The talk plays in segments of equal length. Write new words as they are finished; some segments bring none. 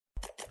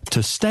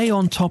To stay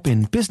on top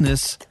in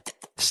business,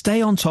 stay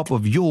on top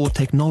of your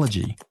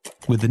technology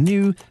with the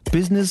new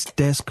Business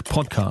Desk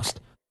podcast,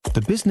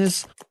 The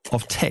Business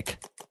of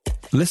Tech.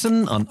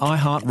 Listen on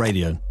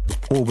iHeartRadio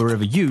or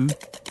wherever you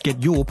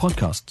get your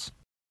podcasts.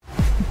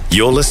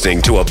 You're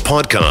listening to a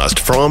podcast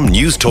from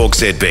News Talk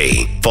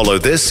ZB. Follow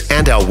this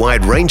and our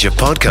wide range of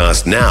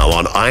podcasts now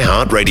on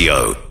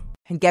iHeartRadio.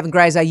 And Gavin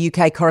Grey is our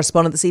UK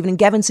correspondent this evening.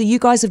 Gavin, so you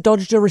guys have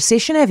dodged a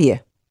recession, have you?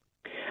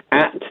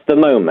 At the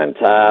moment,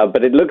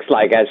 but it looks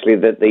like actually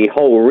that the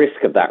whole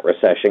risk of that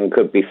recession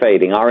could be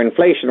fading. Our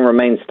inflation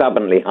remains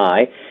stubbornly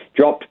high,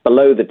 dropped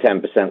below the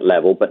 10%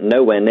 level, but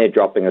nowhere near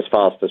dropping as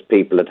fast as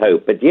people had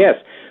hoped. But yes,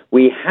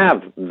 we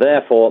have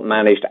therefore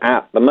managed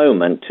at the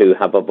moment to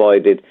have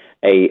avoided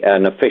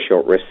an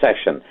official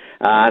recession.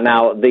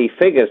 Now, the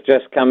figures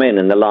just come in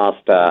the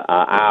last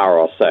hour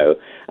or so,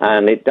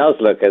 and it does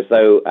look as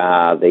though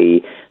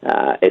the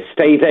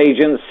estate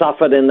agents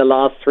suffered in the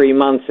last 3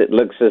 months. It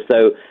looks as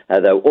though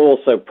there were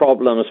also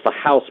problems for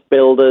house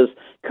builders,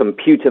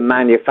 computer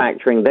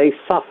manufacturing. They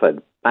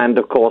suffered. And,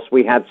 of course,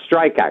 we had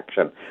strike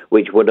action,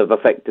 which would have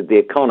affected the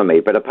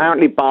economy. But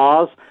apparently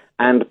bars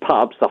and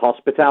pubs, the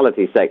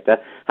hospitality sector,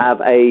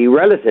 have a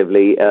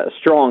relatively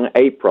strong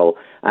April,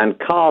 and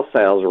car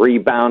sales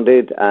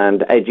rebounded,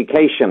 and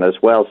education as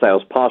well,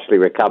 sales partially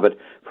recovered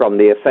from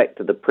the effect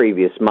of the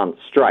previous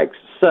month's strikes.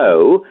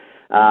 So,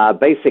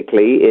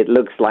 basically, it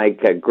looks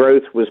like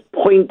growth was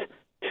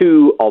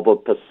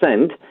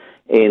 0.2%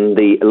 in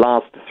the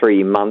last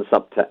 3 months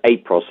up to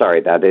April.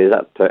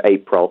 Up to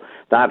April.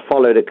 That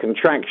followed a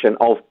contraction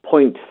of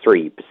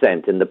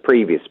 0.3% in the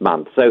previous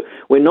month. So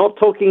we're not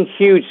talking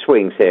huge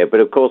swings here, but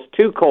of course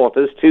two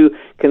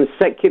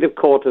consecutive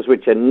quarters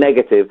which are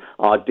negative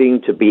are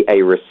deemed to be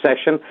a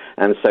recession,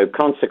 and so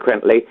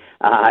consequently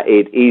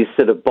it is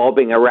sort of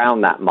bobbing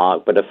around that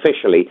mark, but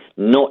officially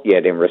not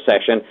yet in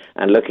recession.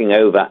 And looking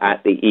over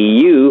at the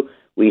EU,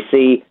 we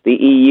see the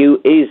EU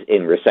is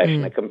in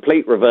recession, a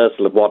complete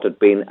reversal of what had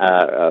been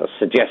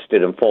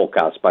suggested and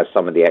forecast by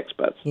some of the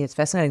experts. Yeah, it's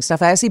fascinating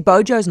stuff. I see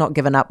Bojo's not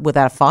given up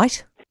without a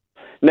fight.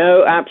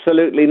 No,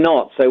 absolutely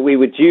not. So we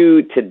were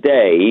due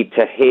today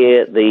to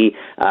hear the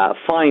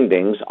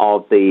findings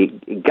of the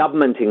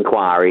government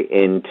inquiry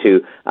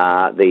into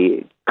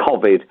the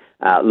COVID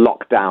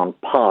lockdown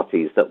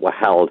parties that were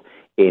held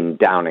in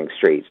Downing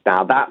Street.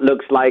 Now, that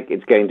looks like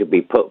it's going to be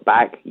put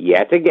back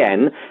yet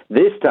again,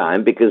 this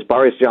time because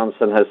Boris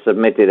Johnson has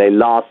submitted a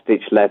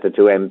last-ditch letter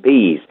to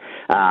MPs,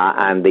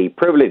 and the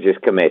Privileges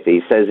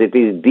Committee says it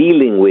is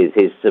dealing with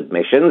his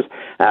submissions,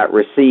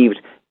 received,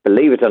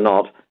 believe it or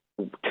not,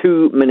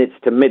 2 minutes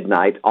to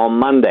midnight on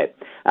Monday.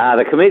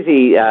 The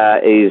committee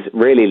is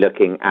really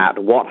looking at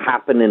what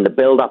happened in the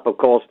build-up, of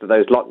course, to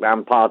those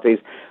lockdown parties,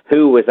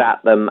 who was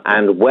at them,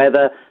 and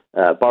whether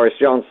Boris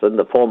Johnson,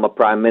 the former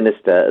Prime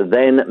Minister,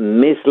 then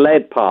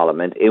misled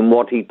Parliament in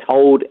what he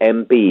told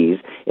MPs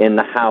in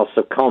the House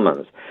of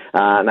Commons.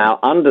 Now,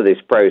 under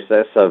this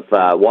process of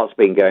what's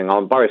been going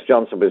on, Boris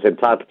Johnson was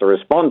entitled to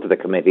respond to the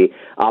committee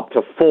up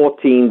to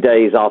 14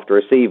 days after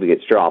receiving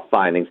its draft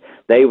findings.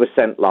 They were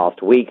sent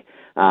last week,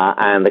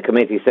 and the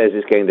committee says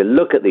it's going to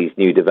look at these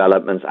new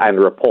developments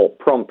and report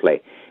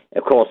promptly.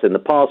 Of course, in the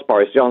past,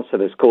 Boris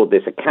Johnson has called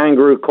this a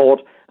kangaroo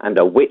court and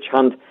a witch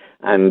hunt,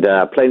 and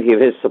plenty of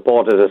his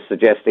supporters are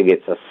suggesting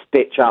it's a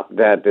stitch-up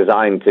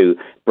designed to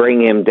bring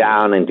him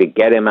down and to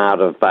get him out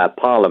of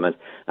Parliament.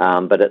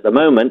 But at the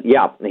moment,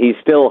 he's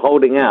still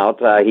holding out.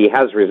 He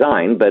has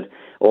resigned, but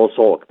all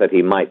talk that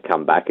he might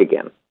come back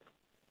again.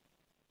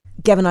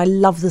 Gavin, I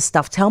love this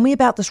stuff. Tell me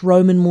about this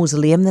Roman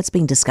mausoleum that's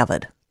been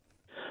discovered.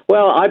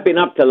 Well, I've been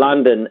up to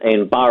London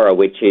in Borough,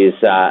 which is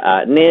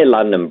near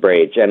London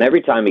Bridge, and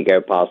every time you go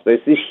past,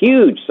 there's this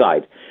huge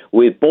site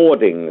with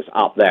boardings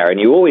up there, and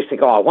you always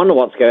think, I wonder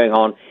what's going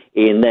on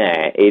in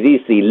there. It is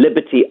the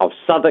Liberty of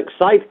Southwark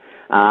site,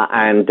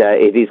 and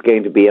it is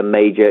going to be a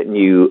major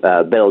new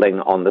building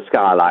on the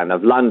skyline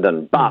of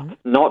London, but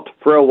not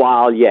for a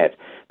while yet,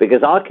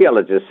 because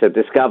archaeologists have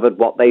discovered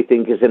what they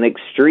think is an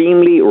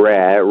extremely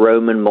rare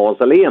Roman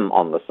mausoleum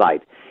on the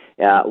site.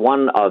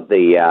 One of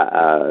the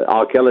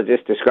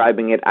archaeologists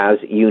describing it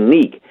as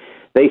unique.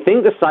 They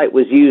think the site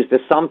was used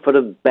as some sort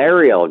of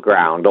burial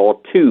ground or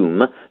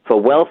tomb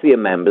for wealthier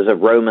members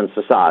of Roman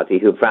society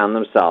who found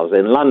themselves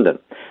in London.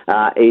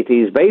 It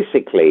is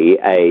basically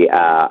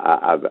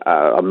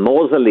a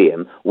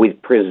mausoleum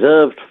with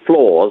preserved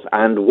floors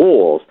and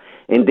walls.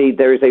 Indeed,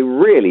 there is a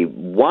really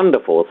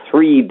wonderful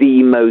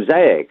 3D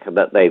mosaic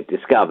that they've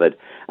discovered,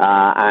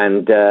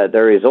 and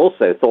there is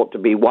also thought to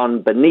be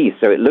one beneath,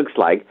 so it looks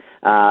like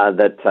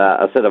that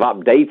a sort of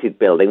updated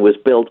building was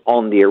built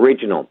on the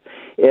original.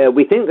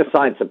 We think the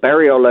site's a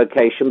burial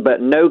location,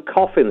 but no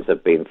coffins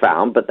have been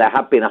found, but there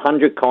have been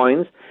 100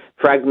 coins,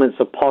 fragments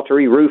of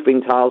pottery,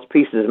 roofing tiles,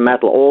 pieces of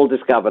metal, all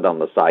discovered on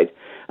the site,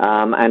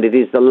 and it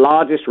is the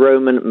largest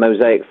Roman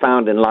mosaic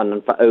found in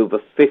London for over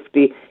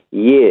 50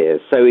 years.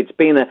 So it's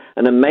been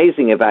an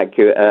amazing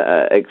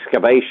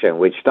excavation,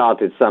 which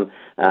started some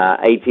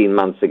 18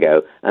 months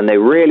ago, and they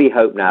really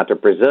hope now to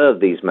preserve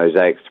these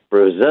mosaics, to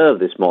preserve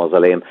this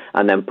mausoleum,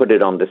 and then put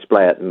it on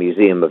display at the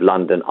Museum of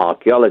London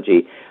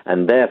Archaeology,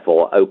 and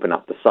therefore open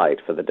up the site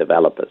for the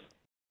developers.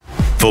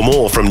 For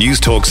more from News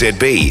Talk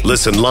ZB,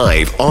 listen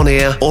live, on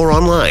air or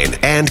online,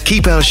 and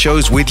keep our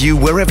shows with you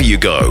wherever you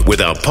go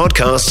with our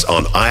podcasts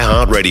on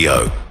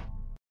iHeartRadio.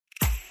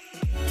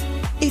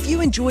 If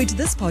you enjoyed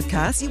this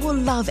podcast, you will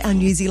love our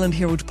New Zealand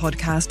Herald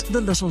podcast, The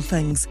Little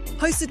Things,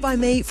 hosted by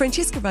me,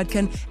 Francesca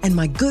Rudkin, and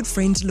my good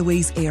friend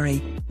Louise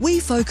Airy. We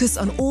focus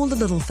on all the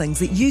little things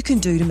that you can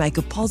do to make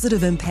a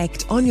positive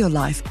impact on your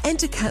life and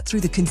to cut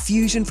through the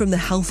confusion from the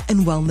health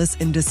and wellness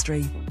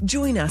industry.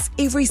 Join us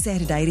every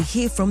Saturday to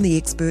hear from the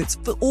experts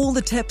for all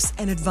the tips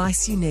and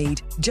advice you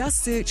need.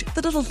 Just search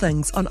The Little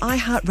Things on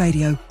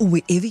iHeartRadio or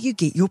wherever you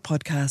get your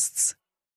podcasts.